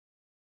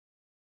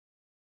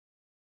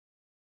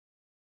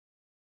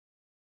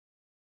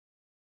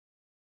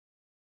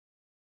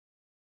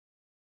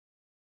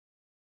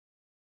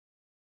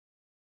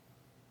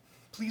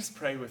Please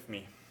pray with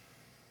me.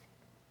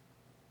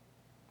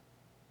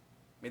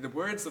 May the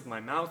words of my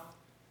mouth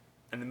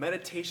and the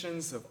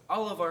meditations of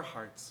all of our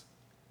hearts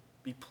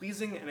be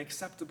pleasing and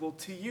acceptable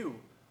to you,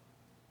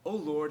 O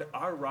Lord,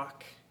 our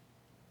rock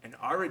and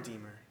our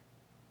Redeemer.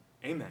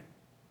 Amen.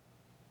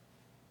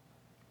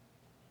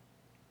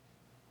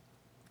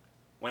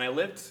 When I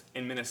lived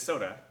in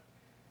Minnesota,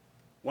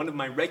 one of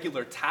my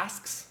regular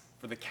tasks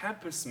for the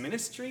campus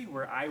ministry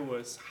where I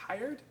was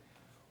hired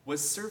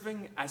was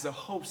serving as a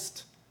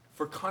host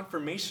for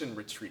confirmation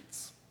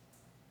retreats.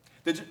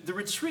 The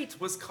retreat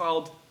was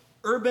called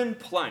Urban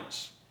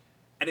Plunge,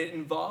 and it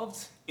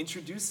involved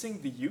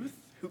introducing the youth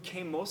who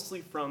came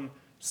mostly from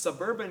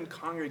suburban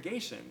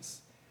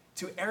congregations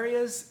to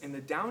areas in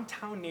the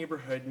downtown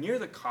neighborhood near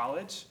the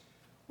college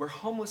where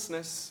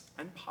homelessness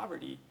and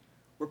poverty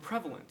were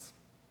prevalent.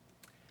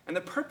 And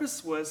the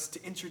purpose was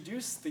to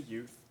introduce the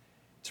youth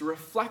to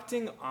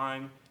reflecting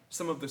on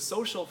some of the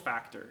social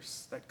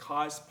factors that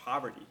cause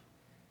poverty,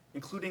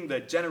 including the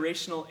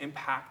generational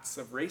impacts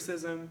of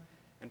racism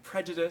and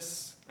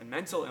prejudice and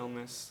mental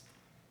illness,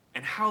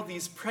 and how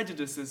these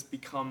prejudices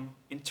become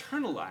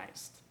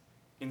internalized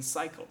in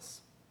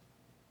cycles.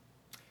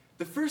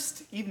 The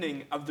first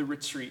evening of the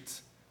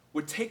retreat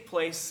would take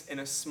place in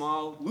a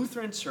small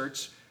Lutheran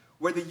church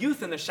where the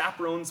youth and the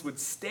chaperones would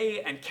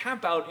stay and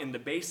camp out in the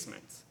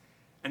basement.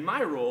 And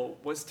my role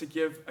was to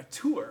give a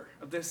tour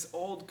of this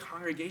old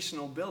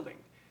congregational building.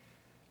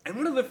 And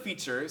one of the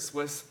features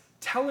was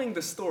telling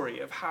the story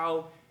of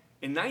how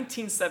in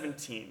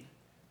 1917,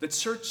 the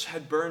church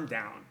had burned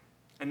down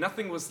and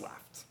nothing was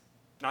left.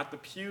 Not the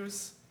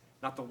pews,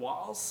 not the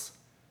walls,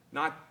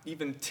 not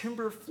even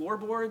timber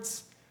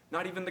floorboards,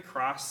 not even the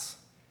cross.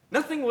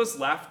 Nothing was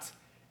left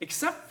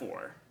except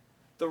for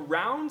the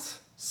round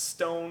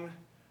stone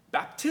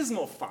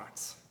baptismal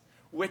font,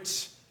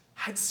 which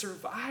had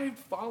survived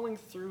falling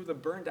through the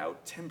burned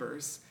out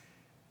timbers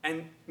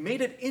and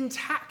made it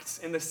intact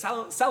in the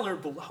cellar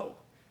below.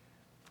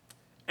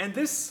 And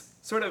this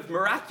sort of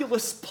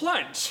miraculous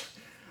plunge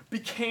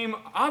became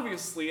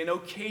obviously an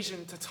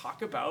occasion to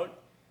talk about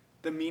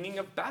the meaning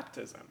of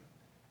baptism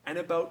and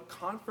about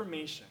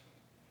confirmation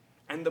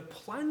and the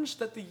plunge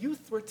that the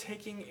youth were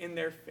taking in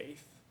their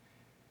faith.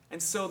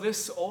 And so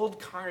this old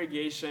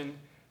congregation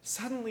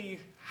suddenly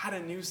had a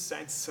new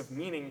sense of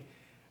meaning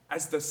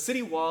as the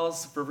city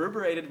walls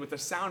reverberated with the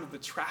sound of the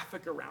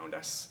traffic around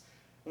us.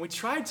 And we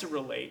tried to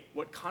relate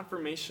what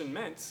confirmation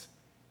meant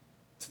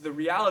to the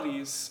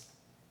realities,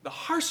 the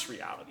harsh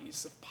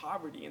realities of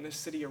poverty in the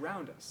city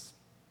around us.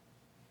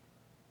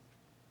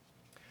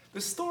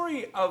 The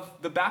story of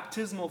the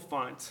baptismal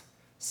font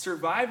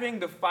surviving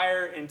the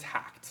fire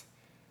intact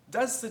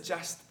does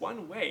suggest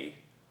one way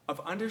of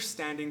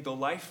understanding the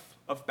life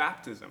of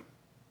baptism.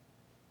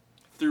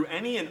 Through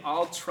any and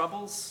all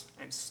troubles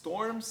and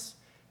storms,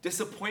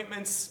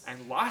 disappointments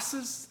and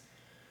losses,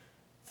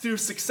 through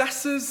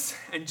successes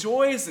and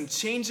joys and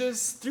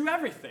changes, through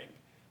everything,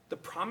 the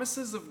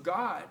promises of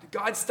God,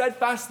 God's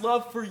steadfast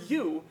love for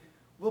you,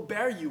 will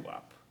bear you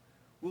up,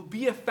 will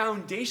be a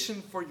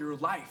foundation for your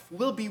life,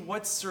 will be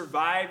what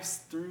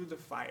survives through the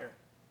fire.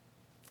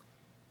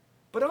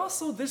 But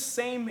also this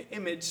same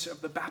image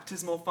of the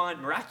baptismal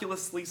font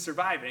miraculously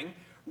surviving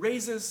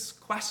raises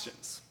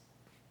questions.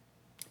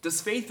 Does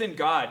faith in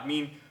God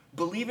mean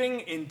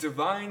believing in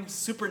divine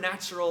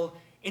supernatural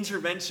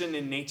intervention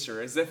in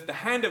nature, as if the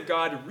hand of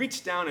God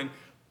reached down and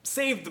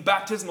saved the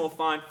baptismal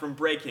font from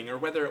breaking, or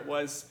whether it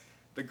was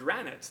the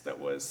granite that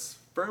was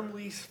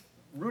firmly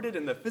rooted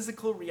in the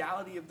physical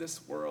reality of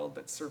this world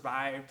that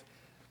survived?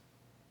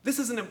 This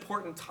is an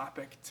important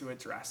topic to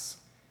address,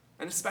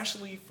 and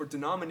especially for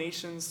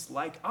denominations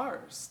like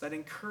ours that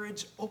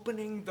encourage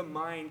opening the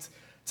mind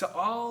to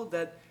all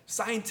that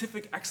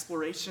scientific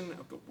exploration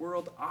of the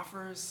world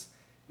offers,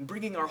 and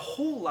bringing our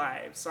whole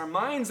lives, our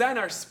minds and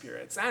our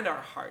spirits and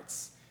our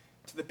hearts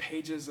to the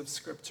pages of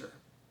Scripture.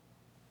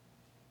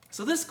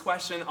 So this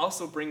question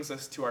also brings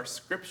us to our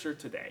Scripture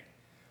today,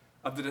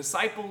 of the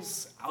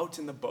disciples out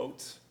in the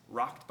boat,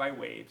 rocked by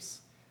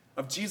waves,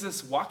 of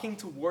Jesus walking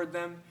toward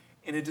them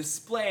in a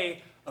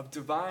display of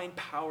divine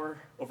power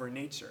over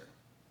nature.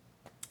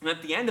 And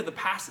at the end of the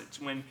passage,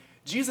 when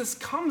Jesus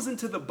comes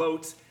into the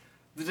boat,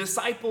 the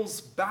disciples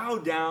bow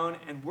down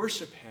and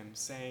worship him,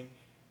 saying,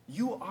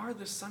 "You are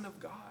the Son of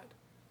God."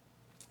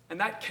 And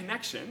that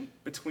connection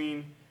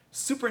between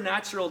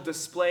supernatural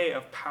display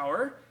of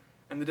power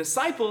and the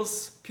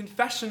disciples'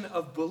 confession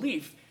of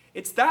belief,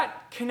 it's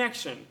that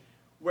connection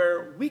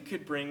where we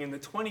could bring in the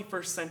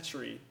 21st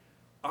century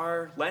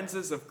our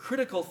lenses of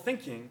critical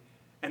thinking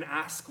and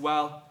ask,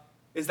 well,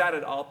 is that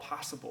at all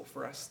possible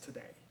for us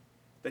today?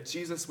 That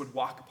Jesus would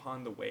walk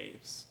upon the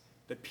waves,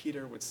 that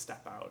Peter would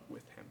step out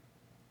with him.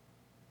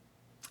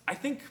 I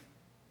think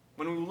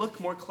when we look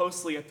more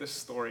closely at this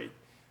story,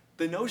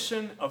 the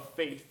notion of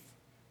faith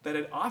that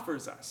it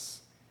offers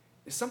us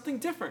is something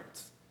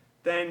different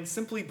than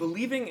simply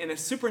believing in a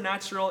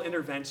supernatural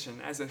intervention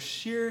as a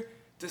sheer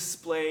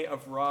display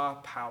of raw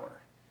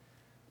power.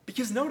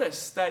 Because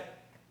notice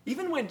that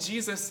even when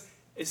Jesus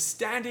is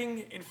standing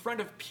in front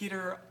of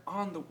Peter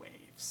on the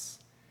waves,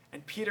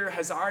 and Peter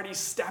has already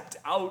stepped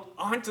out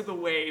onto the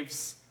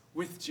waves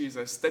with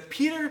Jesus, that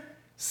Peter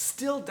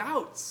still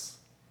doubts.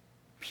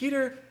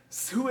 Peter,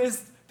 who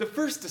is the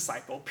first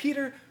disciple,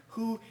 Peter,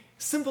 who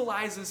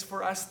symbolizes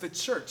for us the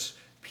church,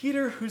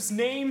 Peter, whose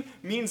name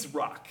means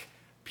rock,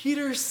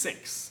 Peter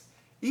sinks,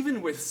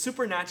 even with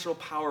supernatural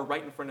power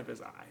right in front of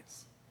his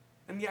eyes.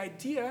 And the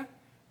idea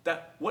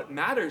that what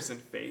matters in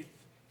faith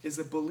is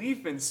a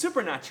belief in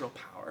supernatural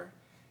power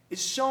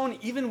is shown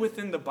even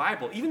within the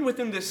Bible, even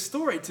within this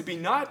story, to be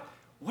not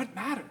what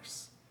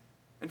matters.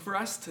 And for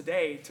us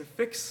today to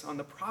fix on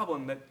the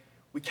problem that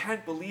we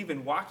can't believe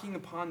in walking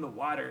upon the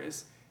water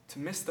is to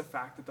miss the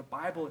fact that the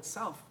Bible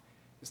itself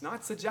is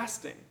not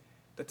suggesting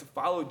that to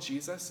follow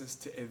Jesus is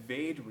to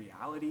evade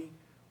reality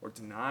or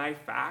deny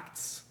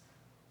facts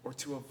or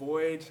to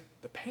avoid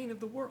the pain of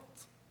the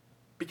world.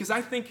 Because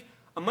I think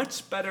a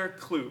much better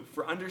clue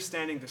for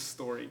understanding this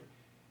story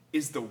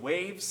is the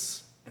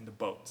waves and the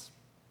boat.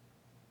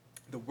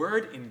 The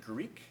word in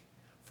Greek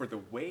for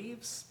the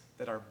waves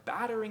that are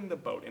battering the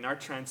boat, in our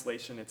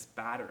translation it's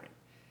battering.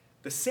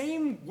 The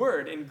same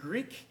word in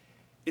Greek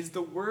is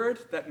the word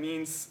that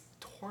means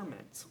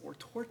torment or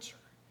torture.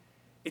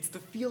 It's the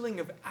feeling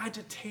of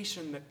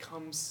agitation that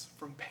comes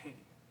from pain.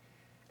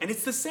 And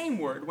it's the same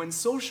word when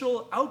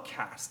social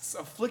outcasts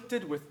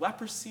afflicted with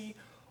leprosy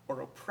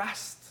or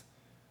oppressed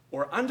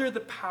or under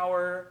the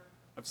power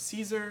of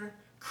Caesar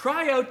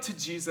cry out to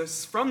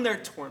Jesus from their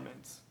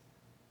torment.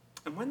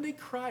 And when they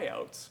cry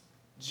out,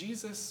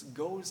 Jesus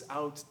goes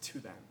out to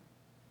them.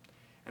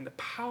 And the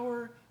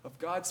power of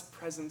God's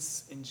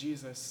presence in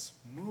Jesus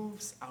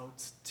moves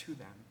out to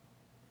them.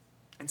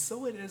 And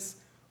so it is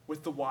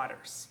with the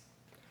waters.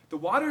 The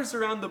waters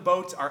around the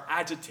boat are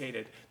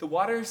agitated. The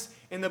waters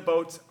in the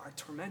boat are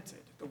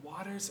tormented. The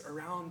waters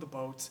around the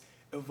boat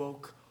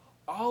evoke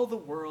all the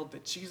world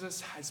that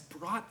Jesus has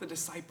brought the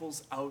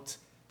disciples out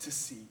to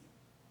see.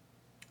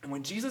 And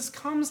when Jesus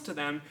comes to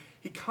them,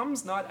 he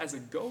comes not as a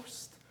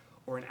ghost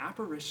or an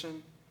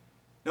apparition.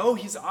 No,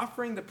 he's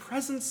offering the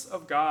presence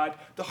of God,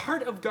 the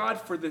heart of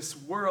God for this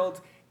world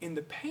in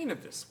the pain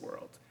of this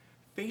world,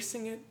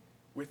 facing it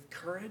with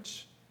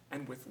courage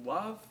and with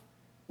love,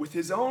 with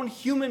his own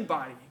human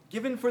body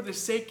given for the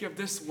sake of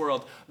this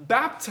world,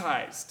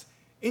 baptized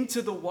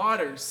into the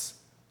waters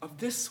of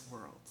this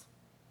world.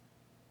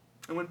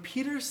 And when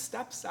Peter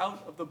steps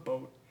out of the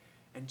boat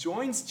and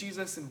joins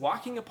Jesus in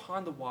walking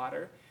upon the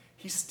water,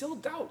 he still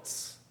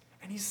doubts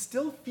and he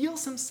still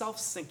feels himself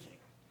sinking.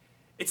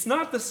 It's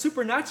not the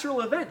supernatural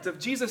event of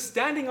Jesus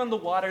standing on the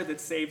water that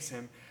saves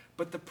him,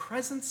 but the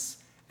presence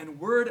and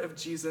word of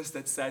Jesus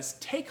that says,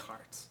 "Take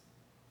heart,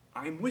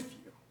 I'm with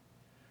you."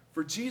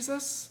 For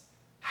Jesus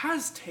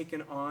has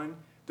taken on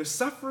the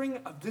suffering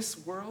of this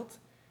world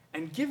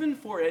and given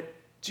for it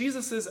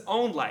Jesus'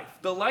 own life,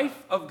 the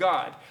life of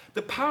God,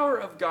 the power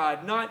of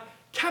God, not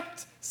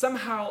kept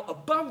somehow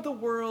above the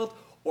world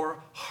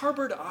or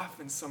harbored off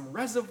in some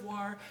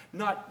reservoir,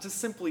 not just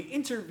simply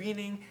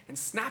intervening and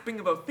snapping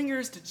of our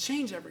fingers to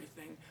change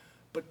everything,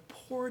 but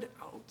poured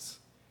out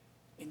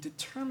in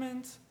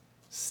determined,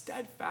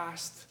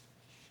 steadfast,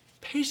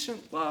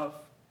 patient love,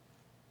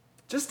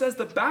 just as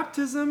the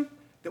baptism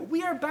that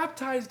we are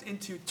baptized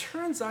into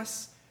turns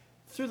us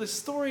through the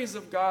stories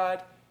of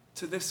God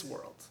to this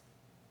world.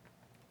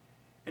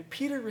 And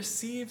Peter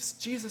receives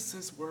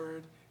Jesus'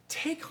 word,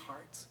 "Take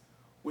heart,"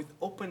 with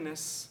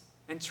openness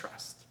and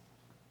trust.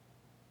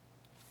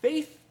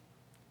 Faith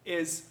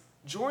is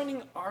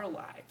joining our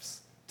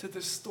lives to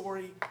the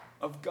story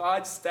of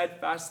God's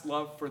steadfast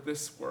love for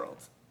this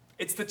world.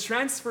 It's the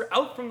transfer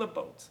out from the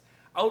boat,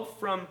 out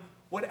from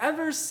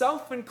whatever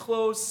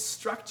self-enclosed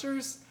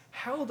structures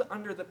held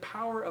under the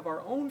power of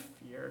our own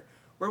fear,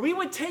 where we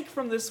would take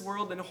from this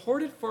world and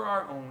hoard it for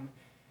our own.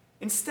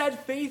 Instead,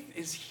 faith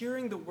is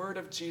hearing the word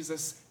of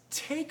Jesus,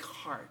 "Take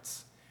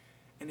heart."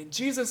 And in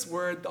Jesus'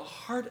 word, the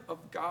heart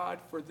of God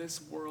for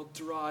this world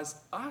draws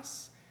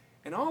us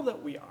and all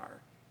that we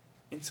are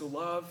into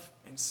love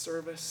and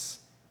service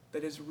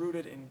that is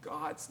rooted in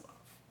God's love.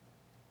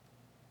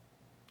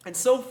 And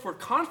so for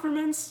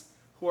confirmants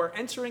who are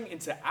entering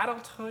into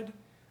adulthood,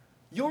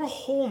 your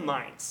whole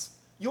minds,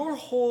 your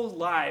whole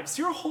lives,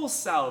 your whole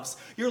selves,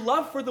 your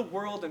love for the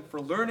world and for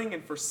learning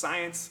and for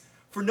science,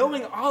 for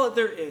knowing all that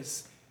there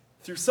is,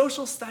 through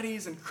social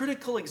studies and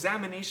critical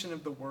examination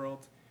of the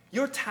world,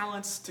 your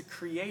talents to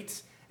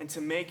create and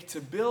to make, to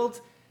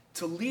build,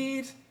 to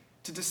lead,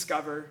 to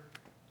discover,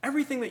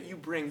 everything that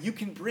you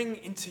can bring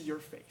into your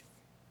faith.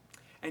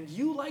 And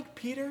you, like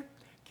Peter,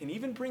 can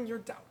even bring your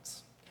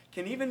doubts,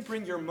 can even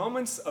bring your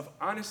moments of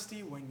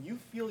honesty when you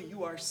feel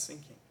you are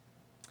sinking.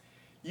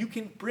 You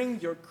can bring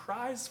your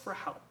cries for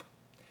help.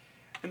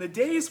 And the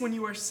days when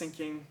you are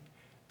sinking,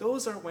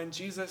 those are when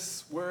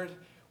Jesus' word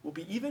will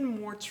be even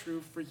more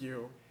true for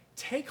you.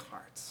 Take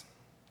heart,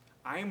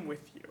 I am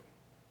with you.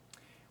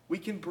 We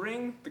can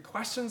bring the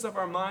questions of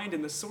our mind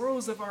and the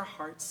sorrows of our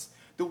hearts,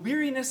 the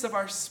weariness of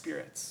our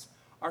spirits,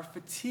 our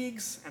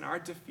fatigues and our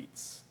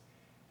defeats.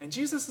 And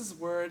Jesus'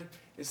 word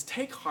is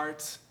take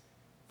heart,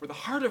 for the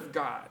heart of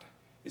God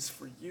is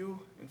for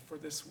you and for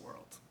this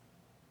world.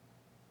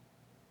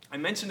 I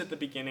mentioned at the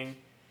beginning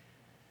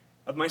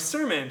of my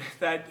sermon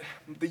that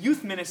the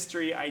youth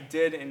ministry I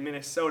did in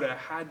Minnesota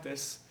had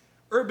this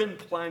urban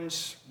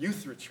plunge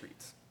youth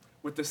retreat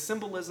with the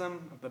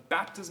symbolism of the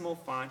baptismal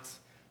font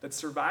that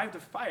survived a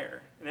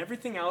fire, and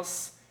everything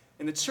else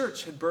in the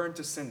church had burned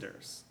to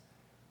cinders.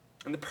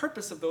 And the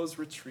purpose of those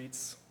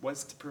retreats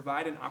was to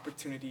provide an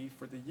opportunity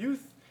for the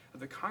youth of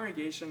the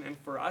congregation and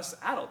for us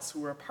adults who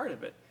were a part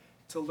of it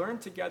to learn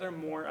together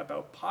more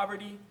about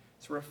poverty,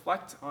 to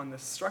reflect on the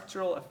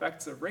structural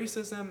effects of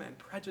racism and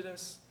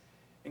prejudice,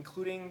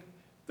 including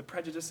the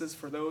prejudices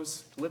for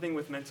those living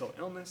with mental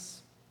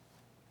illness.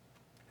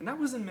 And that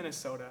was in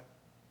Minnesota.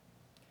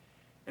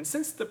 And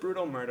since the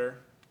brutal murder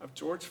of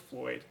George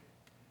Floyd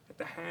at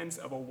the hands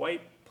of a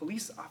white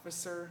police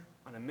officer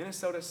on a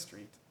Minnesota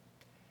street,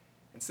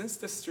 and since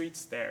the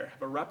streets there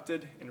have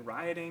erupted in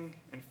rioting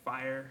and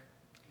fire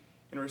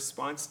in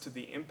response to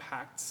the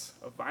impacts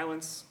of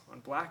violence on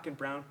Black and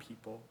brown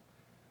people,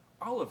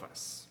 all of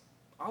us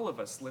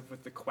live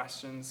with the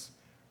questions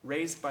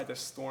raised by the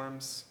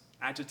storms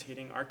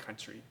agitating our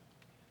country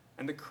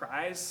and the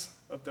cries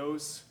of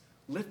those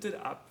lifted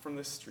up from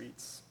the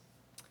streets,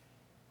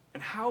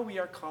 and how we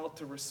are called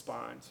to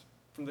respond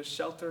from the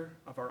shelter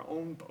of our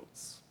own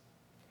boats.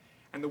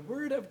 And the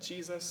word of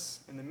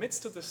Jesus in the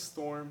midst of the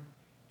storm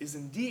is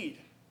indeed,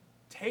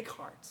 take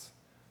heart,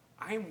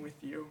 I am with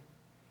you.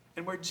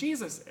 And where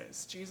Jesus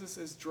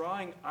is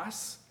drawing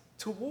us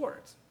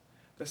toward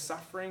the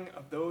suffering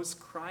of those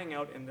crying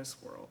out in this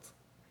world,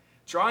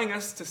 drawing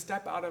us to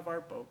step out of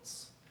our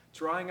boats,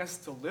 drawing us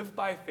to live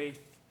by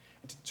faith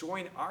and to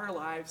join our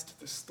lives to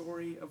the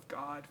story of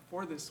God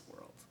for this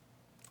world.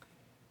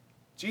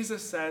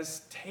 Jesus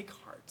says, take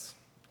heart.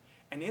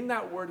 And in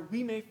that word,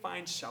 we may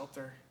find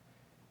shelter,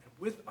 and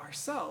with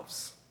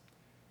ourselves,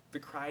 the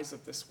cries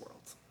of this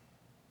world.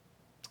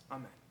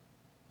 Amen.